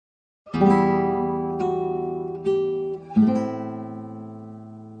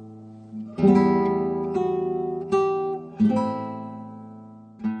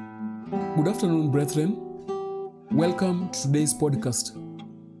afternoon, brethren. Welcome to today's podcast.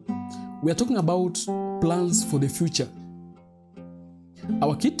 We are talking about plans for the future.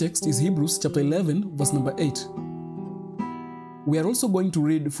 Our key text is Hebrews chapter 11, verse number 8. We are also going to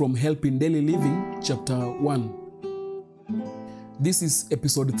read from Help in Daily Living, chapter 1. This is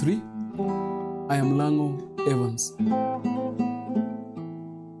episode 3. I am Lango Evans.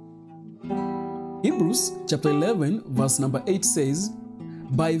 Hebrews chapter 11, verse number 8 says,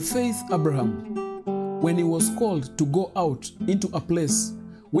 "By faith Abraham, when he was called to go out into a place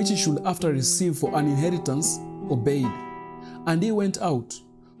which he should after receive for an inheritance, obeyed. And he went out,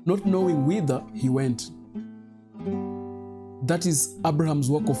 not knowing whither he went." That is Abraham's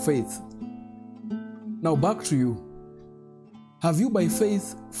work of faith. Now back to you. Have you by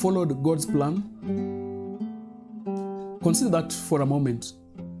faith followed God's plan? Consider that for a moment.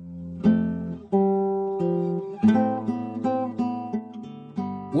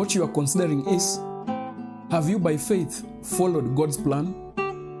 What you are considering is, have you by faith followed God's plan?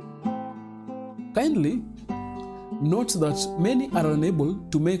 Kindly note that many are unable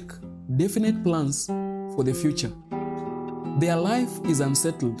to make definite plans for the future. Their life is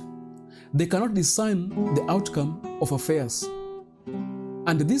unsettled. They cannot discern the outcome of affairs.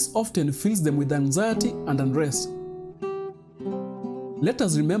 And this often fills them with anxiety and unrest. Let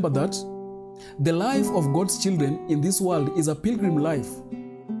us remember that the life of God's children in this world is a pilgrim life.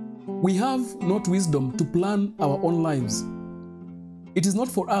 We have not wisdom to plan our own lives. It is not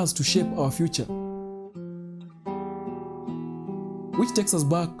for us to shape our future. Which takes us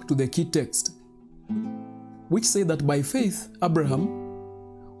back to the key text, which say that by faith Abraham,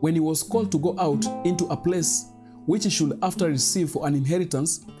 when he was called to go out into a place which he should after receive for an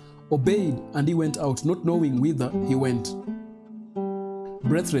inheritance, obeyed, and he went out, not knowing whither he went.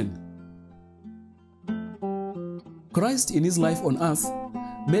 Brethren, Christ in his life on earth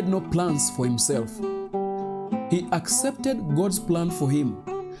made no plans for himself. He accepted God's plan for him,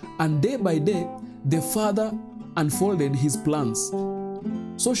 and day by day the Father unfolded his plans.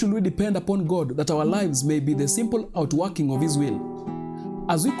 So should we depend upon God that our lives may be the simple outworking of his will.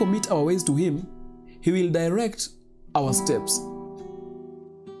 As we commit our ways to him, he will direct our steps.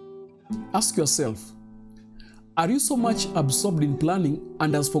 Ask yourself, are you so much absorbed in planning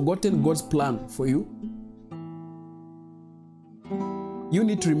and has forgotten God's plan for you? You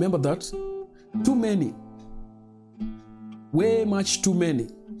need to remember that too many, way much too many,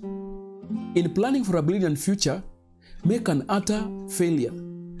 in planning for a brilliant future, make an utter failure.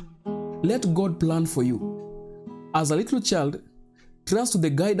 Let God plan for you. As a little child, trust to the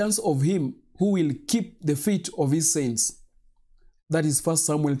guidance of him who will keep the feet of his saints. That is 1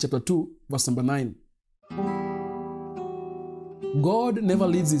 Samuel chapter 2, verse number 9. God never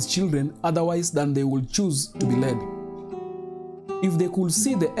leads his children otherwise than they will choose to be led. If they could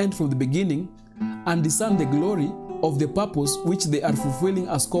see the end from the beginning and discern the glory of the purpose which they are fulfilling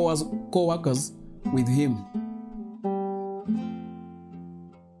as co-workers with him.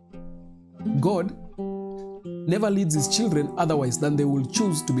 God never leads his children otherwise than they will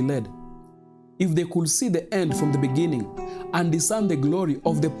choose to be led. If they could see the end from the beginning and discern the glory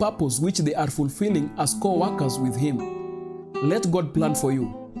of the purpose which they are fulfilling as co-workers with him, let God plan for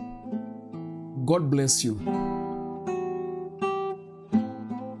you. God bless you.